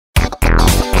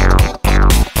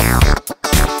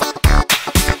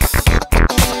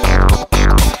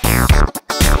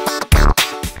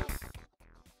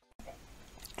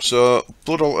So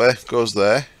blood altar goes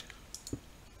there.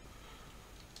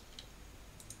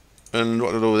 And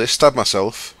what do I do with this? Stab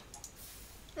myself.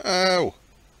 Ow.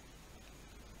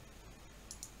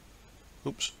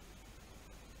 Oops.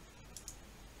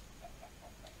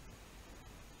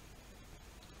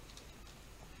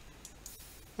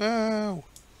 Ow.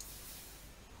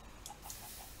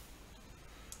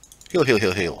 Heal, heal,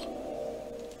 heal, heal.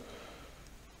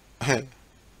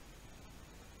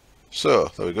 So,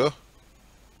 there we go.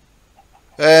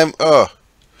 Oh.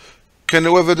 Can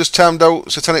whoever just timed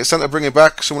out Satanic Santa bring it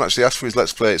back? Someone actually asked for his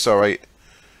Let's Play, it's alright.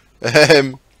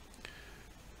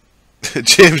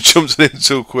 James jumps in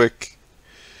too quick.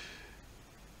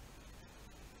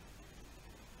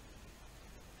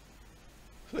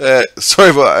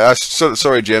 Sorry, but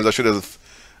sorry, James. I should have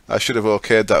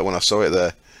okayed that when I saw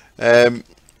it there.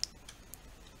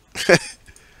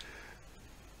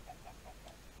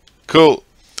 Cool.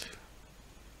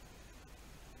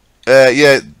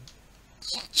 Yeah.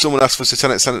 Someone asked for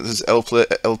Satanic Santa's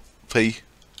LP,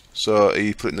 so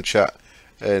he put it in the chat,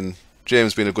 and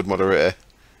James, being a good moderator,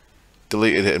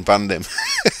 deleted it and banned him.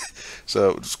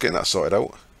 So just getting that sorted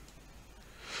out.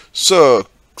 So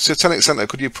Satanic Santa,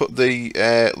 could you put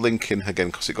the link in again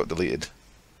because it got deleted?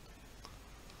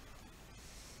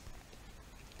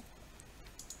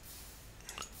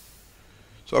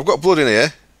 So I've got blood in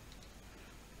here.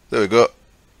 There we go.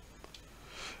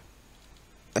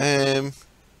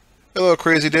 Hello,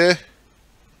 Crazy Day.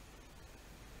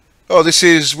 Oh, this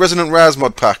is Resonant Rise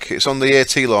mod pack. It's on the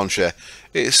AT launcher.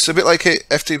 It's a bit like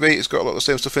FTB. It's got a lot of the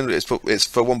same stuff in it. It's for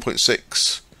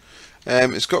 1.6.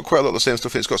 It's got quite a lot of the same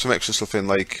stuff in. It's got some extra stuff in,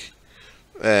 like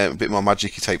a bit more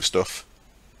magic-y type stuff.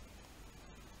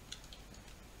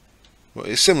 But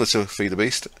it's similar to Feed the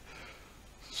Beast.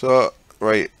 So,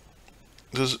 right.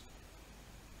 Does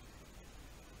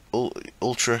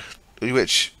Ultra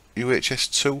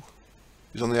UHS 2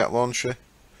 is on the app launcher.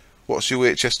 What's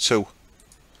UHS 2?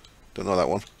 Don't know that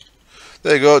one.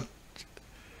 There you go.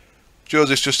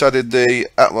 Joseph's just added the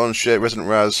at launcher Resonant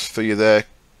Rise for you there.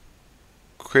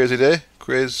 Crazy Day,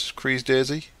 Craze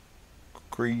Daisy.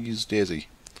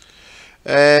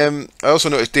 I also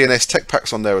noticed DNS tech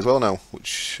packs on there as well now,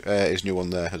 which is new on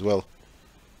there as well.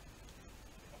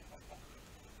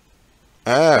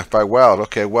 Ah, by Wild.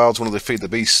 Okay, Wild's one of the Feed the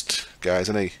Beast guys,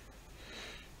 isn't he?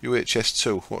 UHS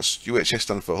 2. What's UHS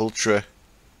stand for? Ultra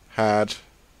Hard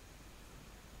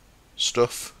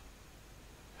Stuff.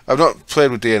 I've not played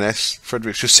with DNS.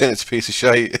 Frederick's just saying it's a piece of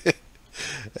shite.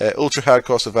 Ultra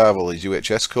Hardcore Survival is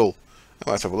UHS. Cool. I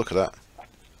might have a look at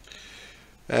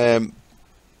that.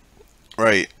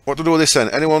 Right. What to do with this then?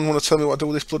 Anyone want to tell me what to do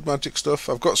with this blood magic stuff?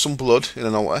 I've got some blood in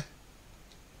an altar.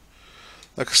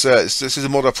 Like I said, this is a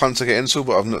mod I plan to get into,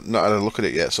 but I've not had a look at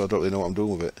it yet, so I don't really know what I'm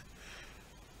doing with it.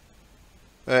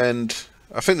 And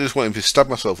I think they just want him to stab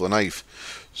myself with a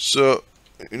knife. So,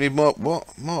 you need more.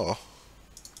 What? More?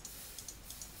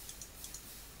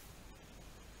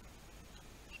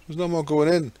 There's no more going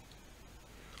in.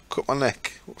 Cut my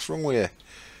neck. What's wrong with you?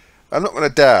 I'm not going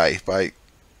to die by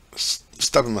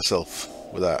stabbing myself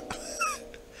with that.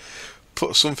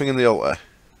 Put something in the altar.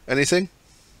 Anything?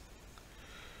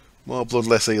 More blood,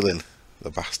 less healing.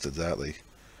 The bastards, aren't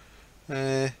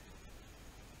they?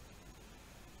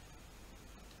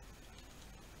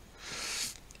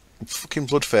 Fucking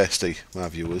bloodthirsty, my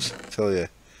viewers. I tell you.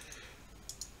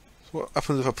 So what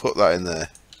happens if I put that in there?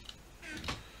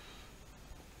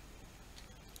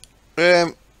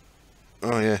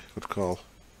 Oh yeah, good call.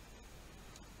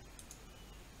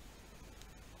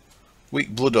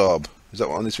 Weak blood orb. Is that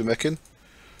what I need to be making?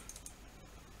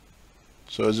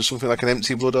 So is there something like an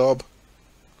empty blood orb?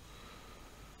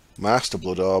 Master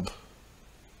blood orb.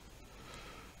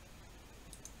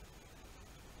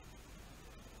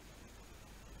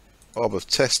 Orb of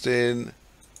testing.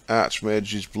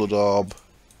 Archmage's blood orb.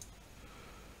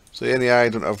 So yeah, I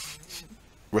don't have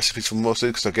recipes for most of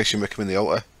it because I guess you make them in the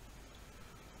altar.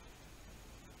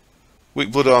 Weak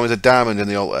blood orb is a diamond in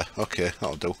the altar. Okay,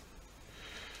 that'll do.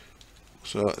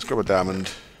 So let's grab a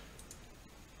diamond.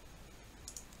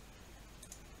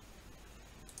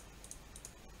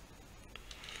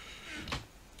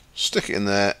 Stick it in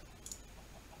there.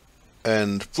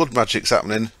 And blood magic's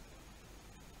happening.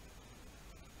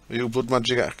 Are you blood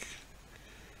magic?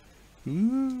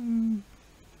 Ooh.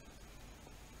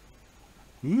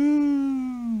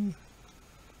 Ooh.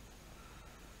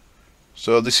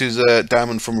 So this is a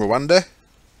diamond from Rwanda.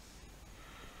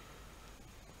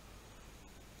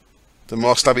 The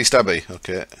more stabby.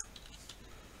 Okay.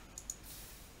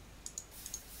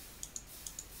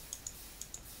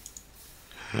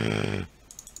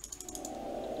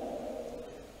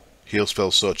 Heal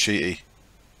spell's so cheaty.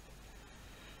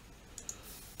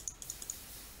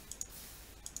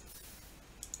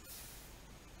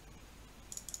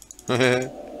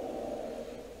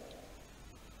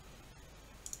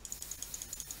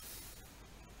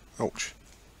 Ouch.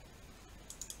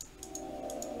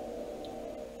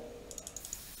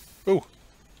 Oh.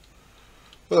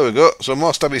 Well, there we go. So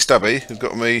more stabby has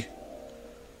got me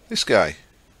this guy,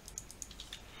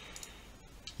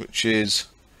 which is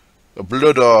a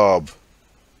blood orb.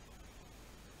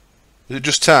 Is it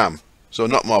just Tam? So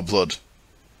not more blood.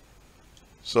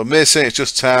 So May's saying it's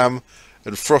just Tam,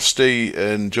 and Frosty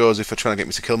and Joseph are trying to get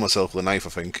me to kill myself with a knife, I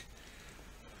think.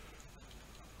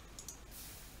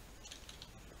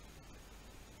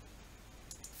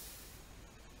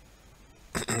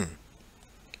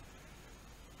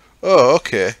 Oh,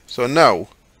 okay. So now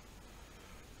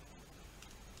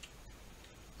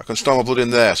I can store my blood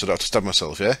in there so I don't have to stab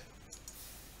myself, yeah?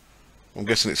 I'm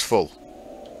guessing it's full.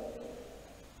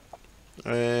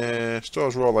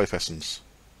 Stores raw life essence.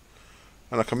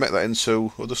 And I can make that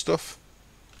into other stuff.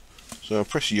 So I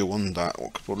press U on that.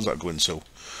 What does that go into?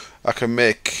 I can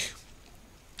make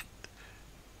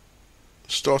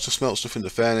store to smelt stuff in the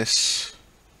furnace.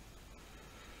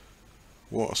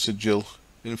 Water sigil.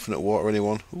 Infinite water,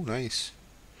 anyone? Oh, nice.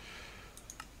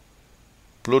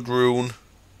 Blood rune.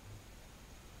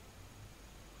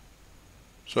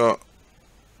 So,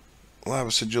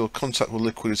 lava sigil. Contact with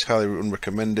liquid is highly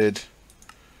unrecommended.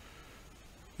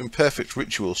 Imperfect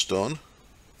ritual stone.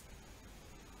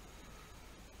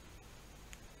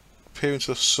 Appearance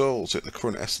of souls at the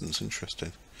current essence.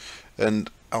 Interesting. And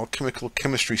alchemical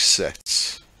chemistry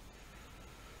sets.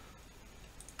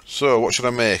 So, what should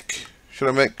I make? Should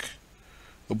I make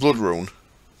a blood rune?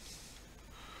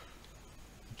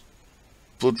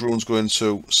 Blood runes go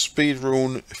into speed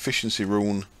rune, efficiency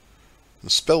rune,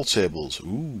 and spell tables.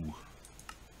 Ooh.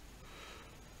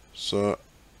 So,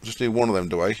 I just need one of them,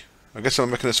 do I? I guess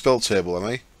I'm making a spell table, am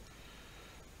I?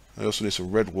 I also need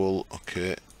some red wool.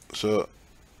 Okay. So,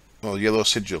 oh, yellow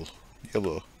sigil.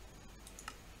 Yellow.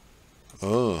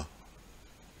 Oh.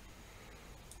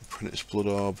 Apprentice blood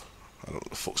orb. I don't know what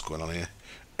the fuck's going on here.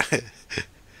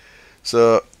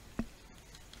 So,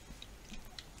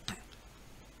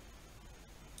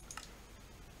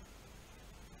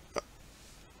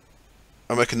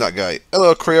 I'm making that guy.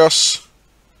 Hello, Krios.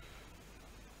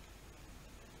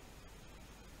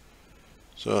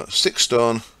 So, 6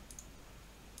 stone,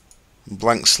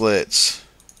 blank slates,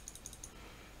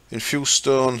 infused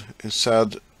stone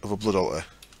inside of a blood altar.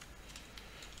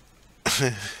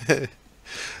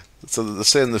 So they're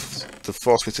saying they've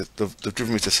forced me to, they've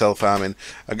driven me to self-harming.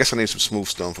 I guess I need some smooth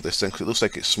stone for this thing, because it looks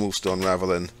like it's smooth stone rather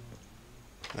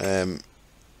than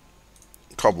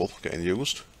cobble getting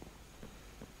used.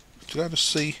 Did I just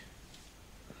see?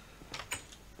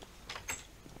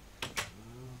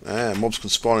 Ah, mobs can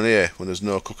spawn in here when there's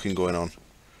no cooking going on.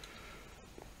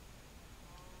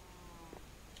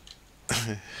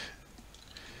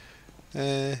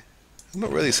 I'm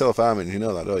not really self-harming, you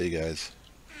know that, don't you guys?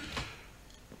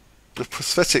 The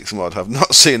prosthetics mod, I've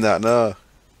not seen that, no.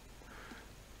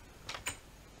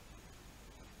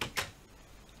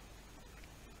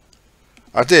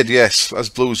 I did, yes, as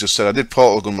Blues just said, I did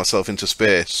portal gun myself into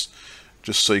space,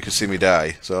 just so you could see me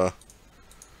die, so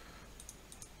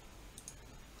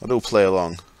I do play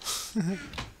along.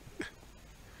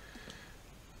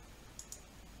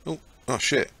 Oh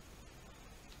shit.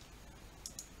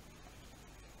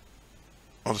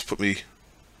 I'll just put me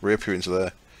rapier into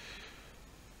there.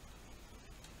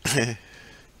 There's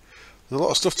a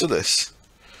lot of stuff to this.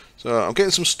 So I'm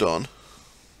getting some stone.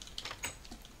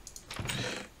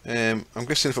 I'm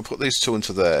guessing if I put these two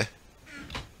into there,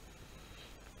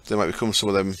 they might become some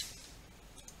of them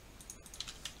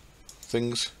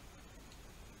things.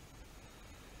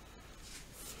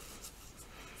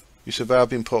 You survive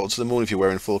being ported to the moon if you're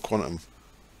wearing full quantum.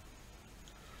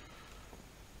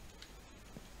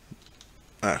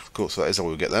 Ah, cool, so that is how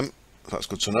we get them. That's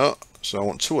good to know. So I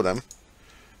want 2 of them.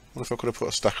 What if I could have put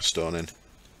a stack of stone in?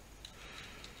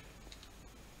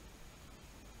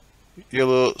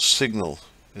 Yellow signal.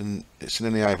 And it's in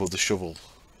any eye of the shovel.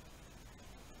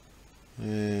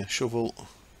 Shovel.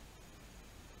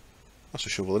 That's a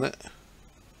shovel, isn't it?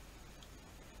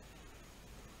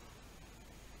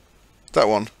 That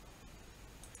one.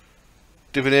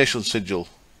 Divination sigil.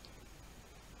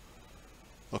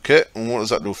 Okay, and what does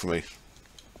that do for me?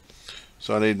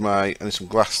 So I need some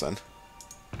glass then.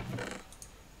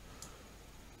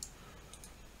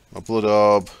 My blood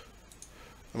orb.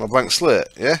 And my blank slate,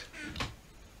 yeah?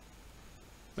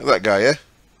 Like that guy, yeah?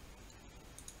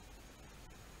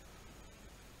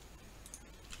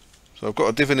 So I've got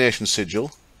a divination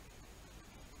sigil.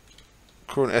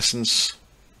 Current essence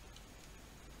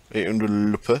 800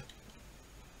 lupa.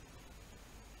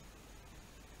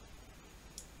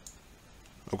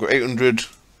 I've got 800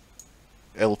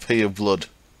 LP of blood.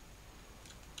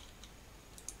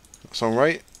 That sound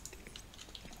right?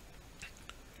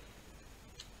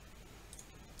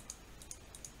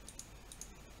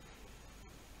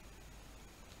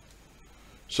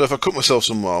 So if I cut myself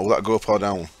some more, will that go up or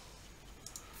down?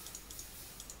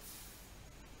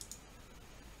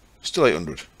 Still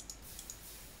 800.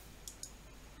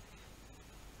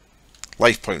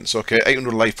 Life points, okay,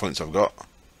 800 life points I've got.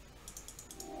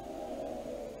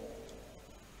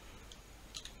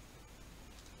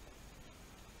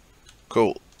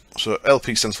 Cool. So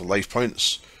LP stands for life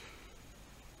points.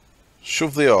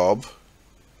 Shove the orb.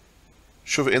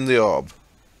 Shove it in the orb.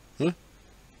 Huh?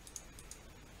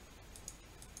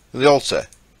 In the altar.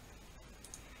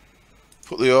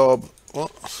 Put the orb.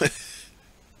 What?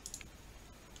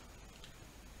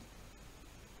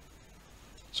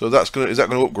 So that's gonna. Is that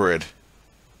gonna upgrade?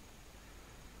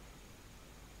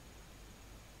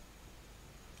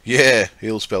 Yeah,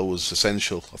 heal spell was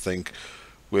essential, I think,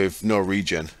 with no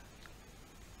regen.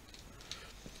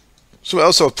 Something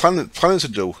else I was planning to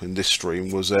do in this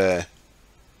stream was make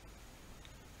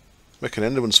an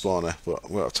Enderman spawner, but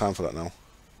we don't have time for that now.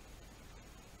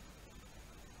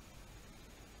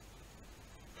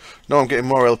 No, I'm getting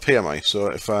more LP, am I? So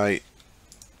if I...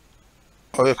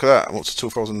 Oh, look at that, I'm up to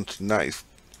 2090.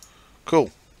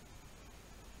 Cool.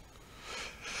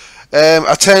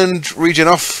 I turned regen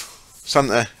off,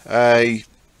 Santa.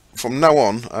 From now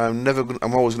on, I'm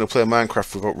always going to play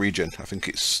Minecraft without regen. I think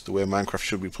it's the way Minecraft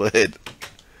should be played.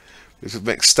 This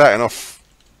makes starting off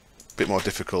a bit more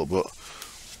difficult, but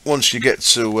once you get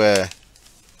to, I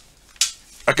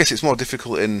guess it's more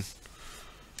difficult in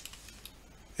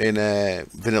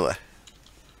vanilla,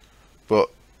 but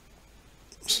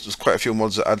there's quite a few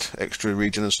mods that add extra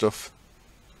regen and stuff.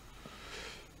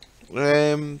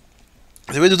 There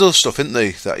is other stuff, isn't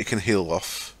there, that you can heal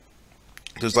off.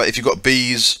 There's like, if you've got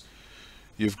bees,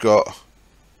 you've got...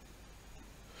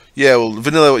 Yeah, well,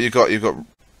 vanilla, what you've got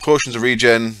potions of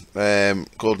regen,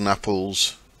 golden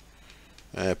apples,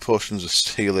 potions of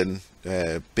healing,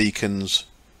 beacons.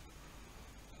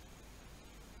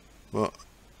 But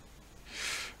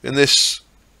in this,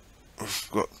 I've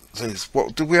got things.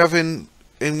 What did we have in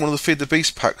one of the Feed the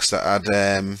Beast packs that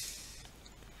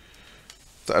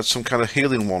had some kind of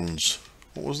healing ones?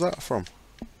 What was that from?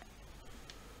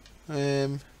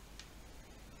 About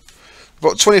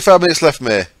 25 minutes left,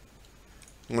 mate.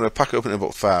 I'm going to pack it up in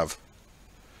about 5.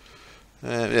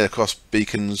 Yeah, of course,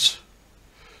 beacons.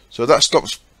 So that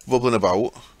stops bubbling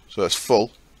about. So it's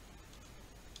full.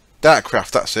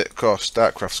 Darkcraft, that's it. Of course,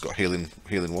 Darkcraft's got healing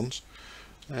ones.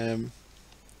 So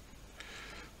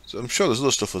I'm sure there's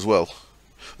other stuff as well.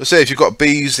 Let's say if you've got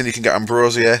bees, then you can get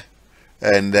ambrosia,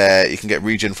 and you can get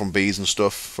regen from bees and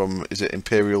stuff. From, is it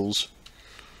Imperials?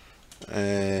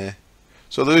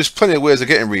 So there's plenty of ways of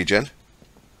getting regen.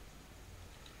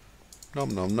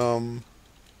 Nom nom nom.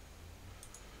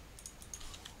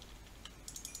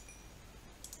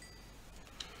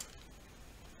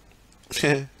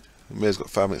 Yeah, May's got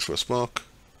 5 minutes for a smoke.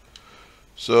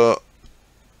 So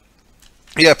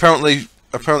yeah, apparently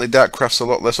Darkcraft's a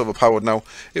lot less overpowered now.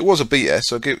 It was a beta,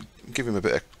 so give him a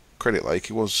bit of credit. Like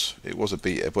it was a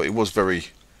beta, but it was very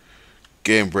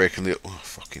game-breakingly. Oh,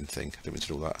 fucking thing! I didn't mean to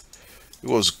do that. It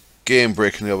was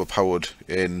game-breakingly overpowered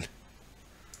in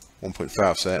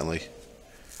 1.5 certainly.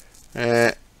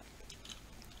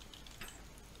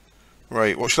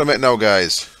 Right, what should I make now,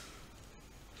 guys?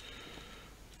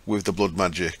 With the blood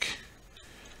magic.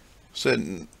 So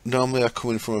normally I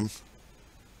come in from...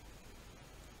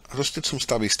 I just did some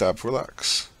stabby stab,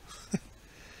 relax.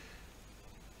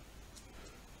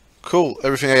 Cool,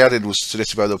 everything I added was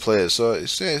suggested by the players, so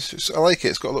I like it,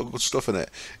 it's got a lot of good stuff in it.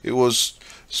 It was,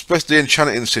 especially the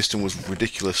enchanting system was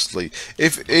ridiculously...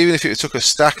 Even if it took a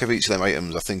stack of each of them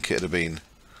items, I think it'd have been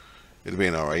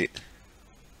alright.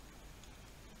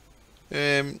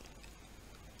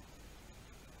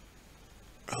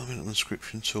 Element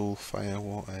inscription tool, fire,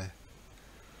 water,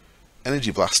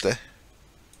 energy blaster.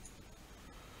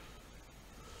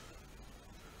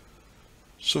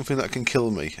 Something that can kill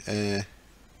me.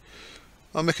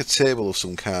 I'll make a table of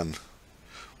some kind.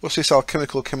 What's this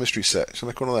alchemical chemistry set? Shall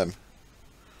I make one of them?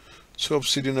 2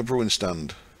 obsidian, a brewing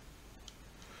stand.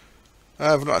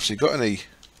 I've not actually got any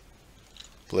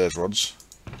blaze rods.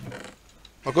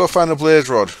 I'll go find a blaze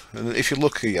rod, and if you're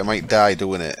lucky, I might die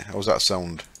doing it. How's that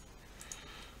sound?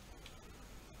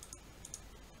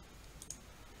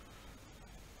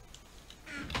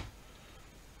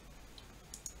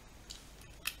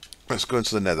 Let's go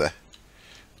into the nether.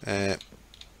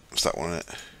 What's that one, isn't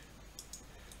it?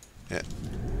 Yeah.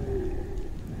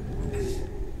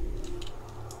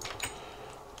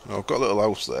 Oh, I've got a little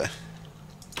house there.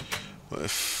 But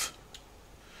if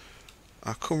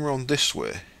I come around this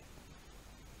way,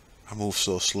 I move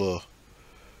so slow.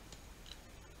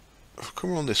 If I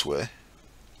come around this way,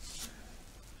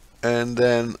 and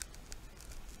then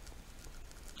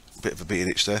a bit of a beating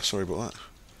itch there, sorry about that.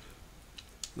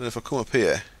 Then if I come up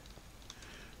here,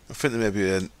 I think there may be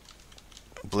a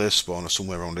blaze spawner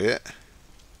somewhere around here.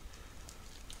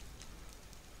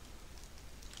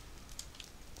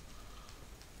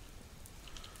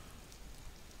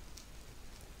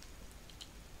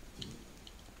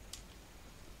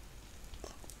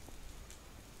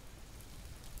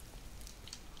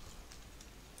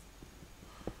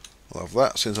 I'll have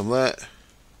that since I'm there.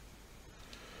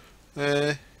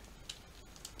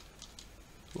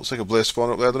 Looks like a blaze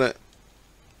spawner up there, doesn't it?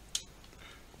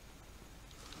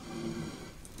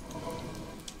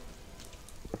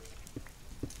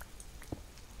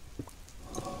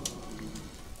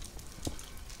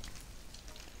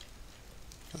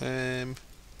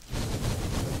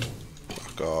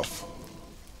 Fuck off.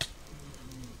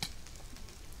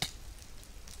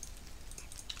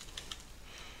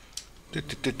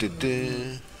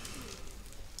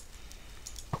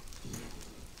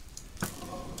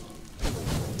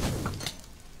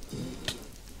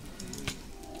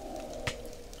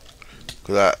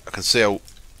 Because I can see I'm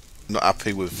not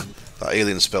happy with that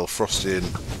alien spell, Frosty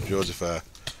and Joseph are.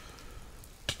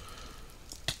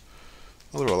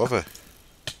 Oh, they're all over.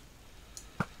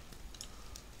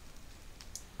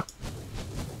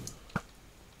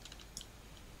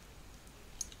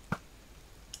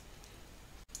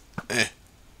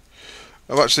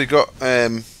 I've actually got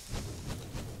I've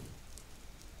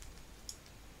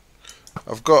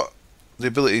got the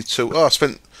ability to. Oh, I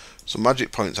spent some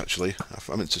magic points actually.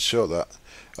 I meant to show that.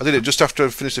 I did it just after I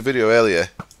finished the video earlier.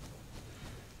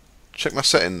 Check my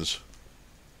settings.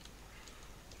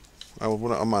 I will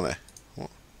run out of money. What?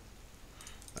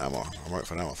 I'm right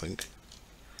for now, I think.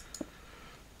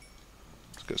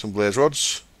 Let's get some blaze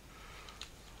rods.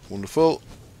 Wonderful.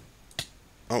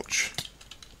 Ouch.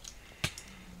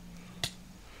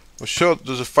 I'm sure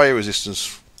there's a fire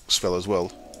resistance spell as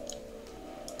well.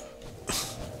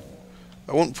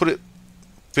 I won't put it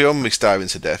beyond me starving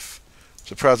to death. I'm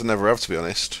surprised I never have, to be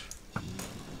honest.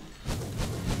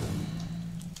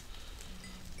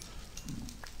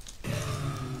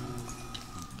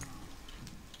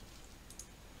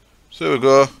 So there we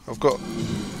go. I've got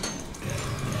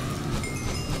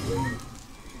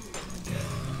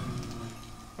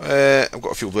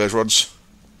a few blaze rods.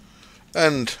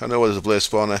 And I know where there's a blaze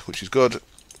spawner, which is good.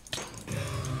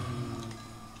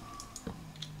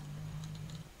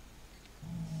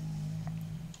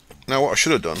 Now what I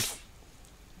should have done...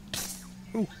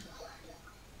 Ooh.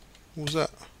 What was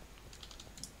that?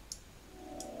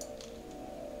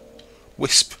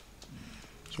 Wisp.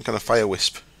 Some kind of fire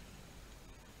wisp.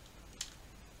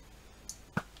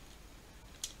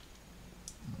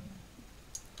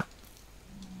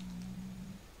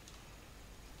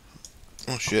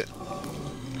 Oh shit.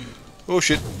 Oh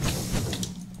shit.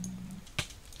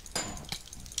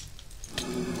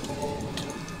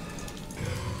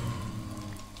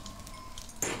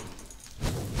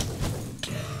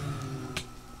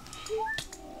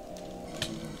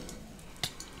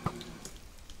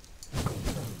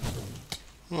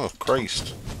 Oh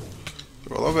Christ.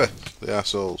 They're all over, the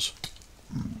assholes.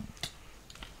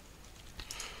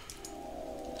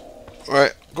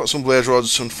 Right, got some blaze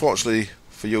rods. Unfortunately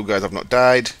for you guys, I've not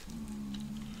died.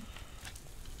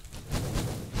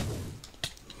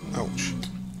 Ouch.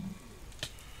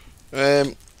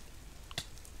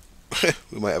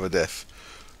 We might have a death.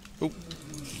 Oh.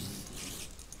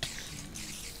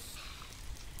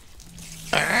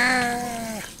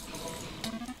 Ah.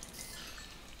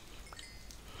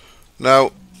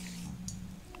 Now,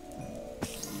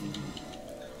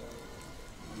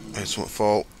 I had something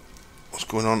fall. What's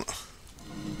going on?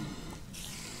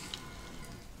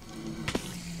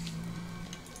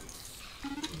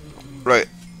 Right.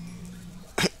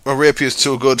 My rapier's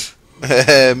too good.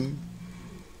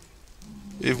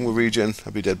 Even with regen,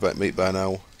 I'd be dead by meat by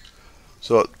now.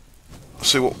 So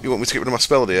what, you want me to get rid of my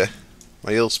spell, do you?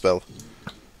 My heal spell.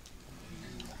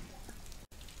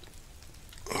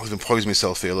 I've even poisoned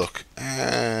myself here, look.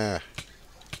 Ah.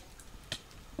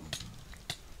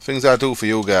 Things I do for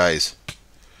you guys.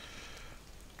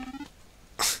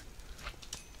 Give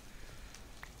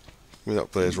me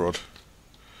that blaze rod.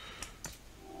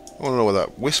 I want to know where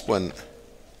that wisp went. Do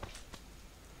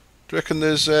you reckon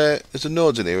there's a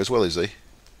nodes in here as well, is there?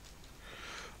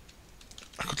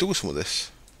 I could do with some of this.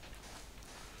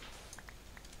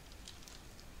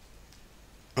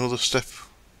 Another step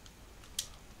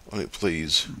on it,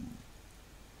 please.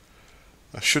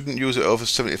 I shouldn't use it over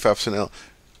 75% health.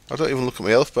 I don't even look at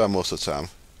my health bar most of the time.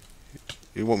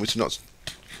 You want me to not...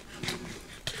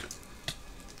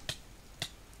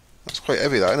 That's quite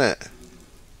heavy, that, isn't it?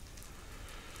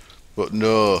 But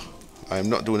no, I am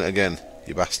not doing it again,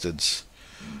 you bastards.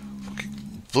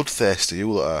 Fucking bloodthirsty,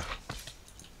 you lot are.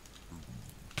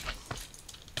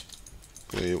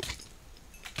 Come here, you.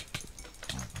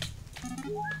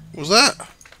 What was that?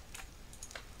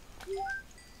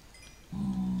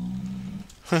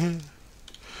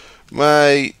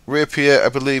 My rapier, I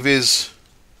believe, is...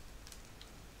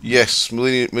 Yes,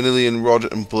 Manilian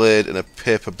rod and blade and a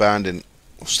paper binding.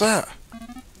 What's that?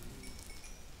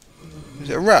 Is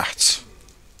it a rat?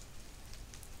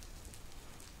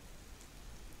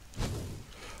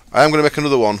 I am going to make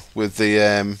another one with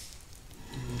the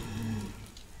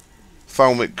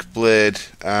Thalmic blade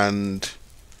and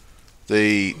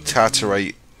the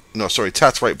Tartarite... No, sorry,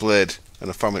 Tartarite blade and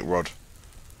a Thalmic rod.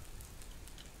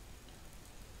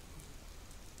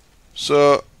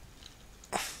 So,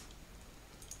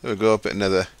 there we go, a bit of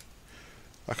nether.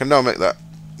 I can now make that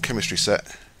chemistry set.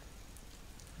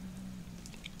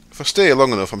 If I stay here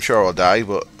long enough, I'm sure I'll die,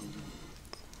 but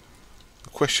the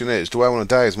question is, do I want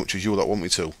to die as much as you lot want me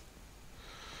to?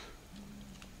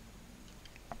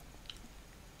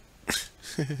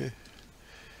 I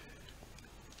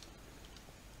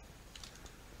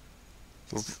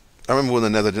remember when the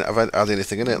nether didn't have had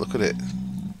anything in it, look at it.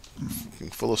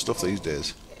 Fucking full of stuff these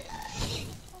days.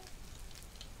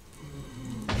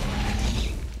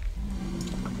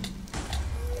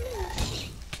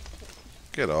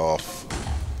 Get off.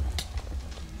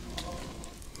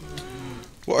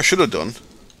 What I should have done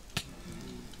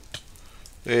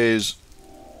is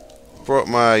brought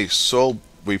my Soul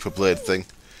Reaper blade thing.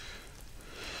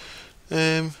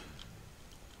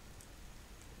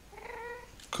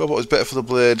 Cobalt is better for the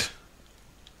blade.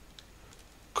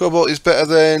 Cobalt is better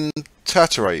than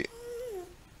Tartarite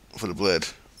for the blade.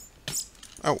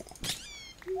 Ow.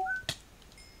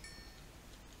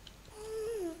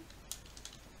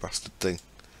 Bastard thing.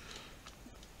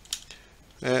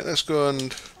 Let's go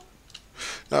and...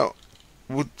 Now,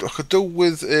 I could do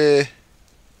with a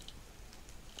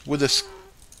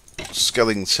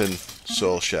skeleton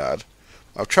soul shard.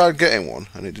 I've tried getting one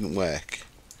and it didn't work.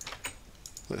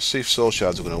 Let's see if soul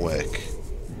shards are going to work.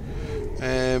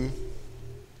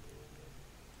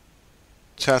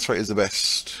 Tartarite is the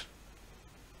best.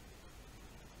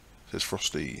 It says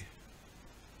Frosty.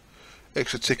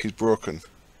 Extra tick is broken in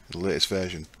the latest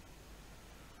version.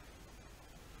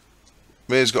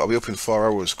 May's got to be up in 4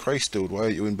 hours. Christ, dude, why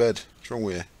aren't you in bed? What's wrong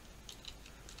with you?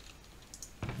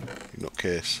 You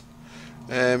nutcase.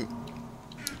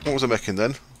 What was I making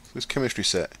then? This chemistry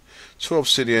set. 2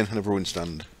 obsidian and a brewing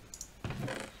stand.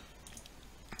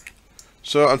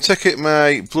 So I'm taking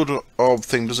my blood orb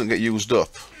thing doesn't get used up.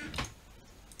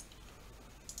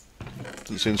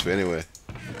 Doesn't seem to be anyway.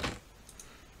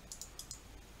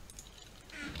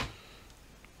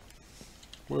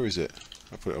 Where is it?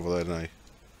 I put it over there, didn't I?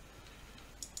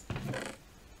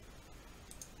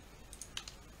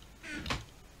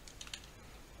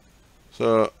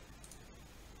 So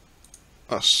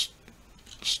that's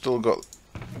still got.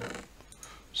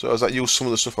 So has that used some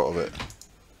of the stuff out of it?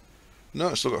 No,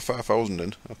 it's still got 5,000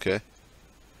 in. Okay.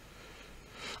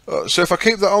 So if I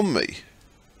keep that on me,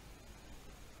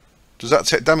 does that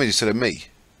take damage instead of me?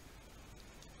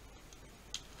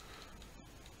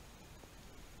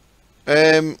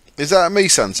 Is that me,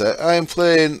 Santa? I am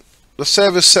playing the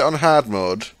server's set on hard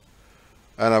mode,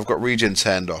 and I've got regen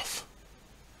turned off.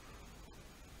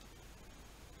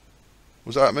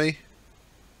 Was that me?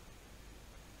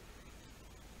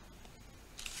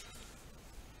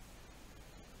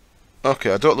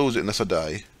 Okay, I don't lose it unless I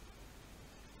die.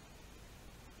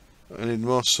 I need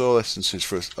more soul essences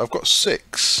for it. I've got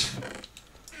 6.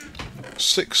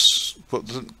 6, but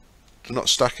they're not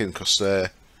stacking because I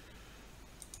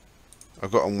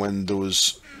got them when there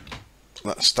was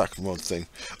that stack mode thing.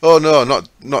 Oh no, not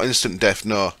instant death.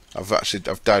 No, I've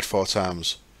died 4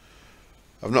 times.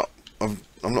 I'm not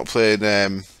playing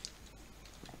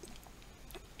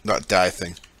that die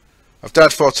thing. I've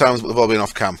died 4 times, but they've all been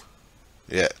off cam.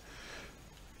 Yeah.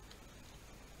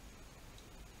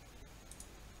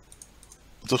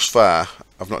 Thus far,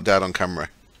 I've not died on camera.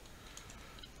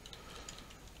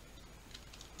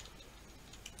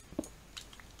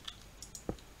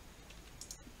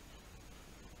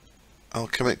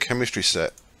 Alchemic chemistry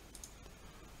set.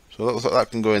 So that looks like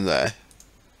that can go in there.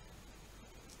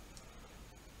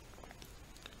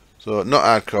 So not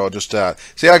hardcore, just hard.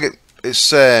 See, it's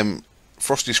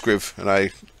Frosty Scriv, and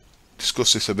I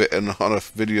discussed this a bit on a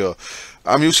video.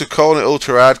 I'm used to calling it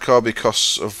ultra hardcore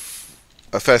because of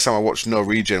the first time I watched no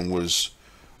regen was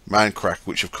Minecraft,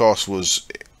 which of course was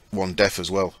 1 death as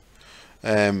well.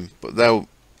 But now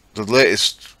the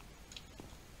latest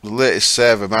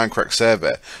server, Minecraft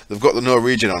server, they've got the no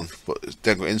regen on, but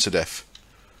they've got insta death.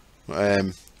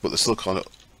 But they're still calling it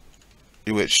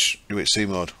UHC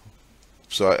mode.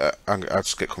 So I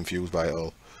just get confused by it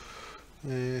all.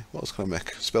 What else can I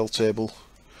make? Spell table.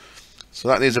 So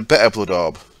that needs a better blood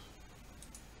orb.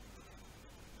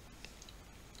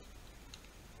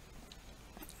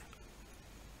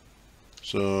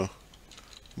 So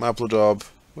my blood orb,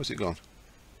 where's it gone?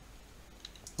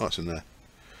 Oh, it's in there.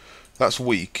 That's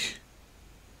weak.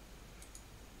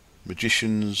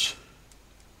 Magicians,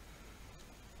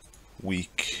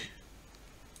 weak.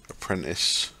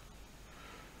 Apprentice.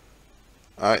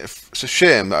 It's a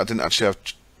shame that I didn't actually have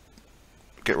to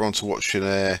get around to watching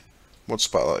mod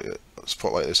spotlight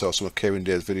this or some of Kieran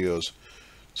Day's videos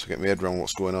to get my head around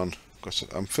what's going on. Because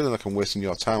I'm feeling like I'm wasting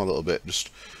your time a little bit, just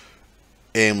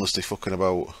aimlessly fucking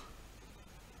about.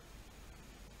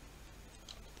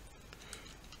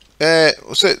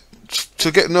 What's it?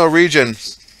 To get no regen,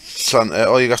 Santa,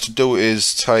 all you have to do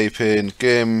is type in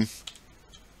game.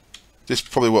 This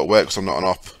probably won't work because I'm not an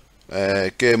op.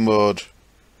 Game mode.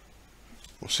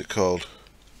 What's it called?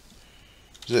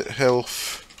 Is it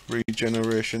health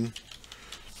regeneration?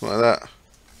 Something like that.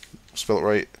 Spell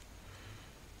it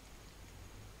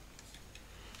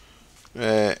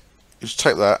right. Just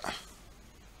type that.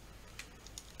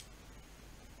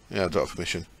 Yeah, I don't have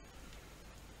permission.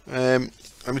 Let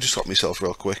me just stop myself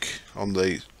real quick on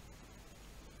the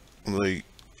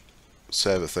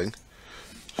server thing.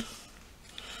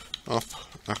 Up,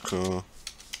 echo,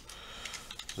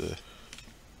 the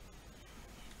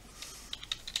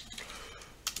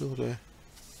builder.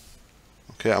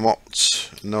 Okay, I'm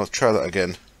opt. No, try that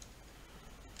again.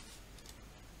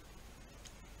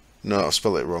 No, I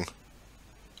spelled it wrong.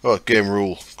 Oh, game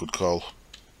rule. Good call.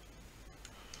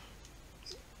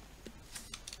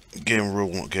 Game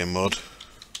rule, not game mode.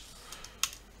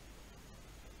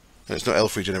 And it's not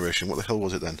health regeneration. What the hell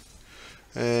was it then?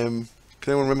 Can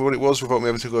anyone remember what it was without me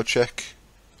having to go check?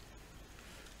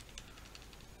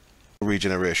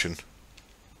 Regeneration.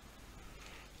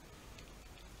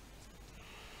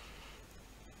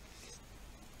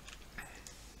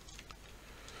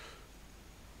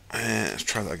 Let's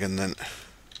try that again then.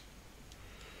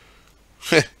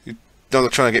 Now they're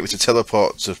trying to get me to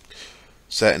teleport to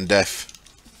certain death.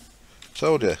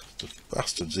 Told you, the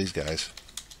bastards, these guys.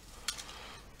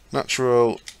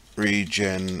 Natural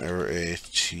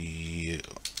regenerate.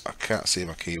 I can't see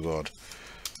my keyboard.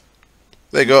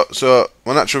 There you go. So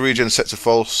my natural regen is set to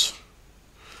false,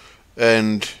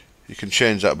 and you can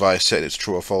change that by setting it to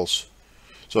true or false.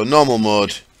 So normal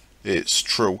mode, it's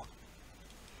true,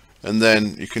 and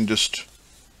then you can just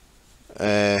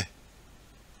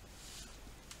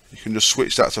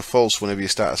switch that to false whenever you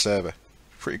start a server.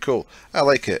 Pretty cool. I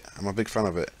like it. I'm a big fan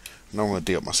of it. Now I'm going to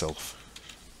D up myself.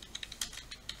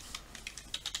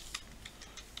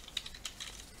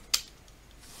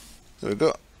 There we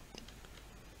go.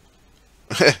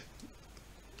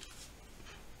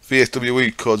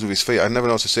 VSWE codes with his feet. I never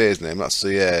know how to say his name. That's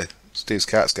the Steve's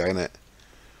Cats guy, isn't it?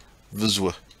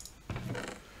 Vzwa.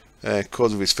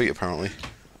 Codes with his feet, apparently.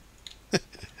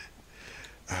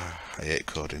 I hate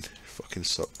coding. Fucking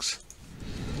sucks.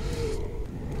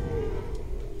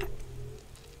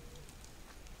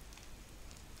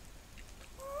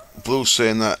 Blue's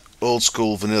saying that old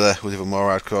school vanilla was even more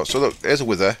hardcore. So look, here's a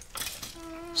wither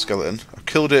skeleton. I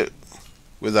killed it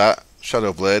with that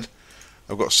shadow blade.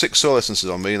 I've got 6 soul essences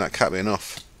on me, and that can't be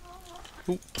enough.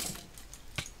 Ooh.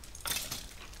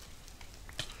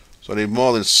 So I need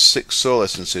more than 6 soul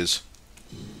essences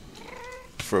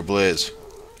for a blaze.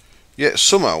 Yet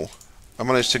somehow I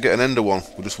managed to get an ender one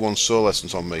with just 1 soul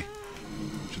essence on me,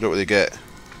 which you don't really get.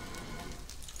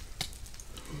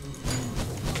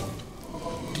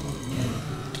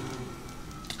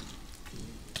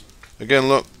 Again,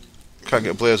 look, can't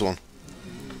get a blaze one.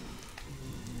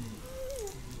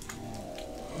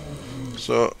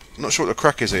 So, not sure what the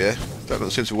crack is here. That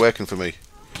doesn't seem to be working for me.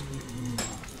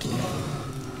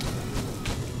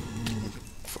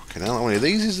 Fucking hell, how many of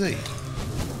these is there?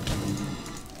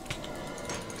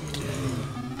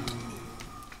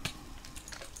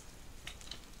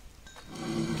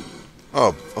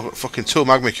 Oh, I've got fucking 2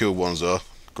 magma cube ones though.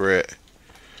 Great.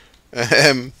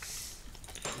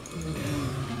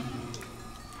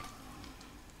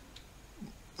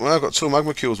 Well, I've got 2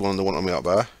 magma cubes, one and the one on me out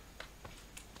there.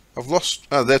 I've lost.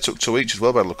 Oh, they took 2 each as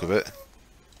well by the look of it.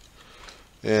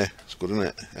 Yeah, it's good,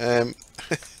 isn't it?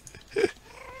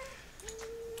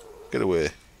 Get away,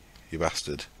 you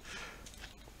bastard.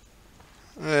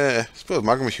 I suppose suppose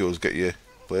magma fuels get you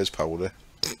blaze powder.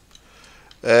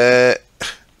 I'm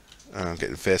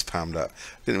getting face palmed at.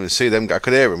 Didn't even see them. I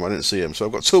could hear them, I didn't see them. So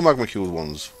I've got 2 magma fueled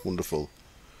ones. Wonderful.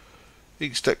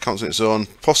 Each deck counts on its own.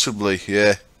 Possibly,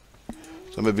 yeah.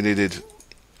 So maybe needed.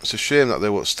 It's a shame that they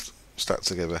won't stack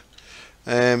together.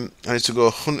 I need to go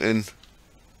hunting.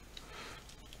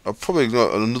 I'll probably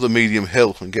go on another medium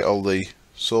hill and get all the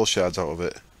soul shards out of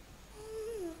it.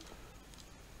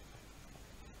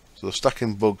 So the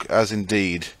stacking bug has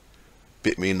indeed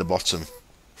bit me in the bottom.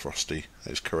 Frosty,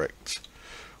 that is correct.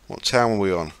 What time are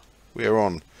we on? We are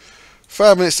on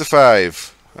 5 minutes to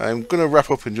 5. I'm going to wrap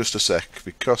up in just a sec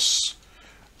because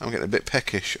I'm getting a bit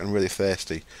peckish and really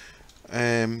thirsty.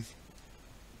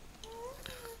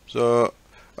 So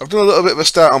I've done a little bit of a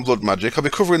start on blood magic. I'll be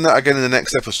covering that again in the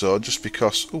next episode just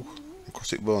because... Ooh,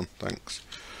 necrotic bone, thanks.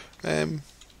 Oh,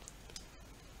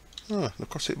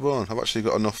 necrotic bone. I've actually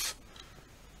got enough...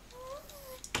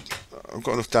 I've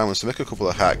got enough diamonds to make a couple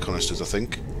of heart canisters, I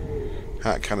think.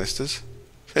 Heart canisters.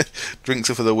 Drinks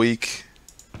are for the weak.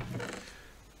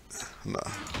 No.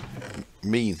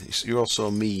 Mean. You're also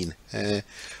mean. I'll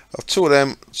have 2 of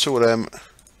them, 2 of them.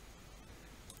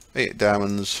 8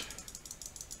 diamonds.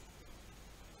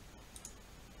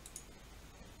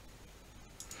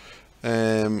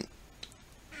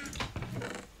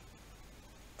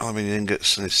 Aluminium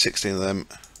ingots, and there's 16 of them.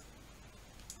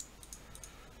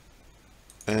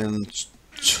 And...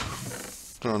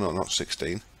 No, not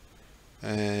 16.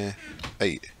 8.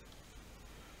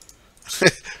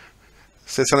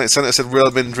 Senator said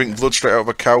Railbin drink blood straight out of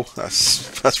a cow.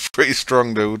 That's pretty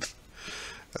strong, dude.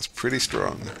 That's pretty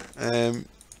strong.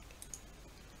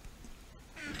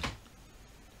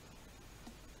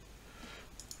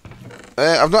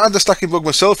 I've not had the stacking bug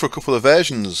myself for a couple of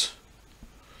versions.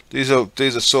 These are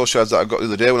soul shards that I got the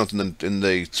other day when I was in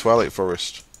the Twilight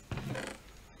Forest.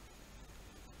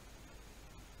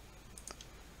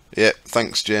 Yeah,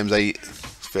 thanks James 8.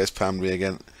 Face palmed me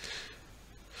again.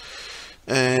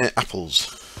 Apples.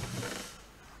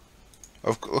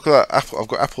 Look at that apple. I've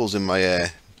got apples in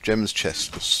my gems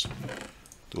chest because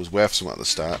there was worth some at the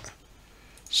start.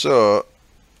 So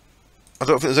I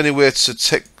don't think there's any way to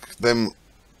take them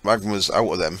magmas out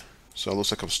of them. So it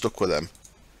looks like I'm stuck with them.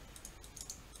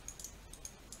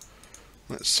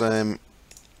 Let's a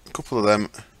couple of them,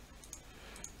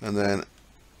 and then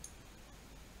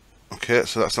okay.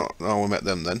 So that's not how we met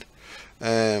them then.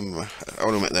 I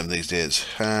want to make them these days.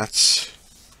 Hearts.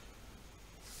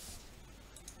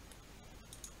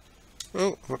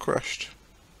 Oh, have I crashed?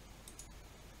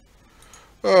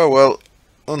 Oh well.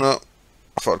 Oh no.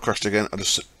 I thought I'd crashed again. I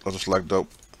just lagged up.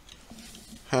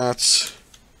 Hearts.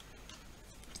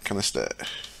 Canister.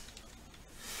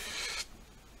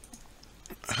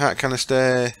 Heart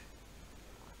canister.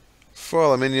 4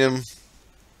 aluminium.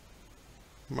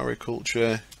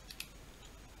 Mariculture.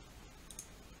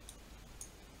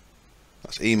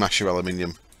 That's E-masher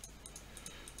aluminium.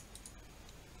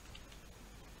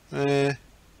 Can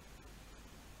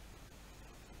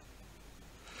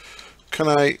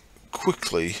I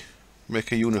quickly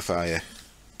make a unifier?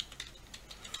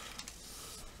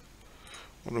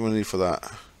 What do we need for that?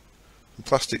 Some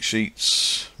plastic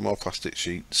sheets, more plastic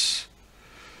sheets,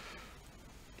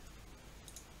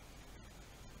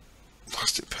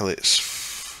 plastic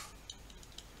pellets.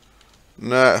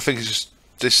 No, I think it's just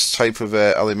this type of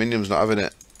aluminium's not having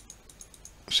it.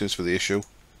 Seems to be the issue.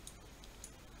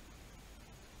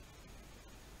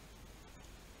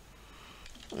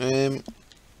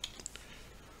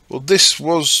 Well, this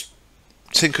was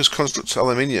Tinker's Construct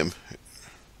aluminium.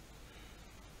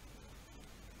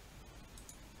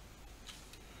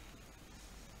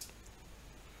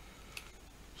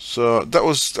 So that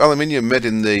was aluminium made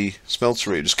in the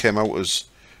smeltery. It just came out as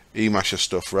E-masher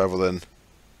stuff rather than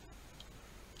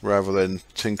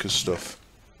Tinker's stuff.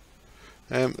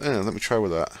 Let me try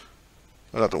with that.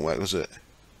 Oh, that don't work, does it?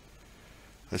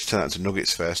 Let's turn that into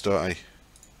nuggets first, don't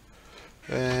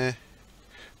I?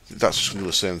 That's just going to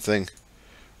do the same thing.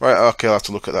 Right, okay, I'll have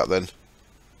to look at that then.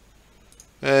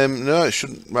 No, it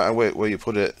shouldn't matter where you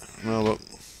put it. No, look.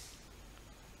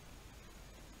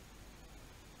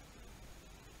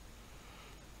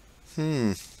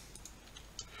 I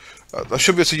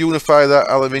should be able to unify that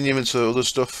aluminium into other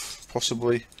stuff,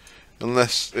 possibly.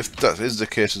 Unless, if that is the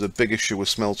case, there's a big issue with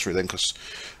smeltery then, because,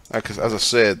 as I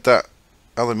said, that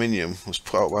aluminium was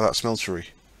put out by that smeltery.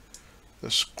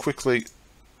 Let's quickly...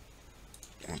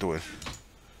 What do we?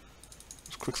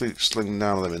 Let's quickly sling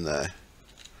down them in there.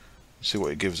 See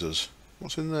what it gives us.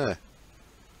 What's in there?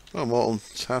 Oh, molten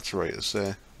tartarates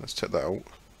there. Let's take that out.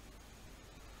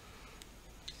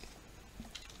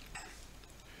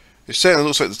 It certainly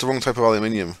looks like it's the wrong type of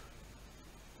aluminium.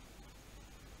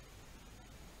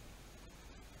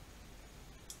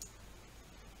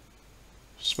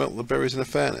 Smelt the berries in a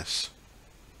furnace.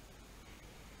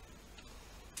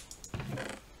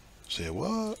 Say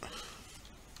what?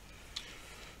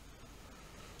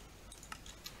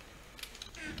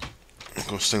 I'm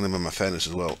going to sting them in my furnace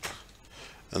as well.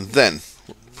 And then,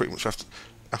 pretty much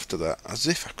after that, as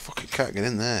if I fucking can't get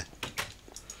in there,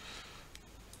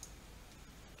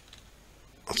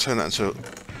 I'll turn that into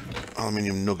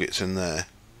aluminium nuggets in there.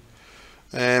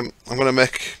 I'm going to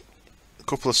make a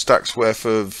couple of stacks worth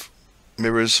of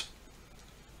mirrors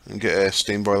and get a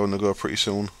steam boiler on the go pretty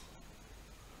soon.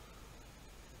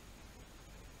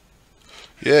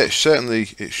 Yeah, it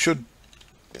should,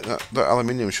 that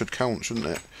aluminium should count, shouldn't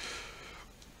it?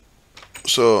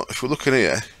 So if we're looking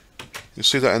here, you'll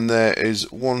see that in there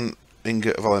is 1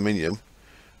 ingot of aluminium.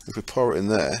 If we pour it in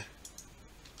there,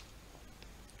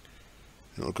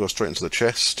 it'll go straight into the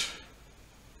chest,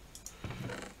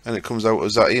 and it comes out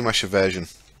as that e-masher version.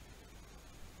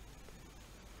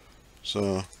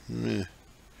 So, yeah.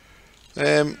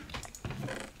 I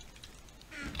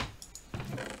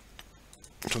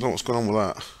don't know what's going on with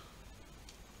that.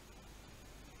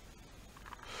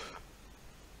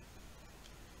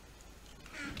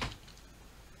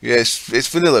 Yeah, it's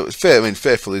vanilla. It's fair. I mean,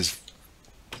 Faithful is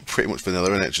pretty much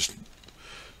vanilla, isn't it? Just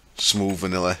smooth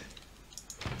vanilla.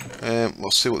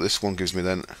 Let's see what this one gives me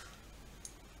then.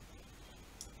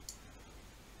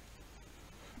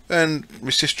 And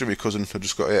my sister and my cousin have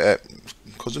just got here.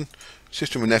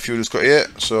 Sister and my nephew just got here,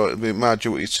 so it'll be my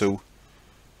duty to.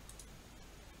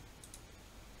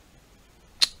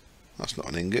 That's not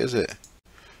an ingot, is it?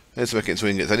 I need to make it into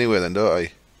ingots anyway, then,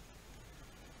 don't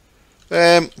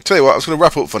I? Tell you what, I was going to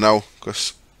wrap up for now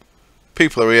because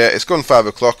people are here. It's gone 5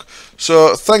 o'clock.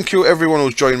 So thank you everyone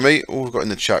who's joined me. Oh, we've got in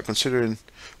the chat. Considering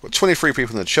we've got 23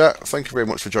 people in the chat. Thank you very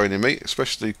much for joining me,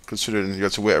 especially considering you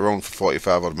had to wait around for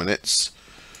 45 odd minutes.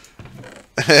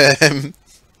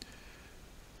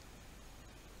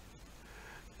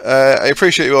 I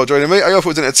appreciate you all joining me. I hope it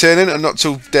was entertaining and not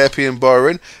too derpy and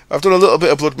boring. I've done a little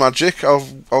bit of blood magic. I'll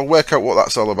work out what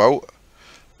that's all about.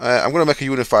 I'm going to make a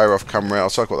unifier off camera. I'll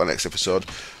talk about that next episode.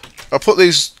 I'll put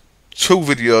these 2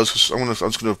 videos. I'm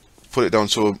just going to put it down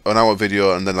to an hour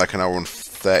video and then like an hour and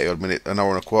 30 odd minute, an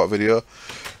hour and a quarter video.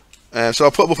 So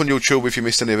I'll put them up on YouTube if you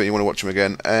missed any of it and you want to watch them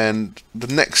again. And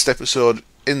the next episode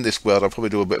in this world, I'll probably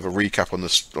do a bit of a recap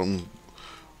on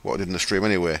what I did in the stream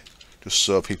anyway, just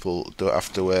so people don't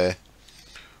have to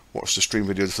watch the stream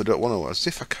videos if they don't want to. As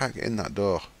if I can't get in that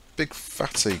door. Big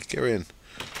fatty, get in.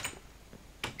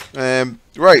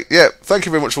 Right, yeah, thank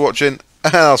you very much for watching,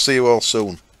 and I'll see you all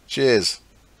soon. Cheers.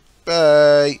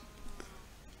 Bye.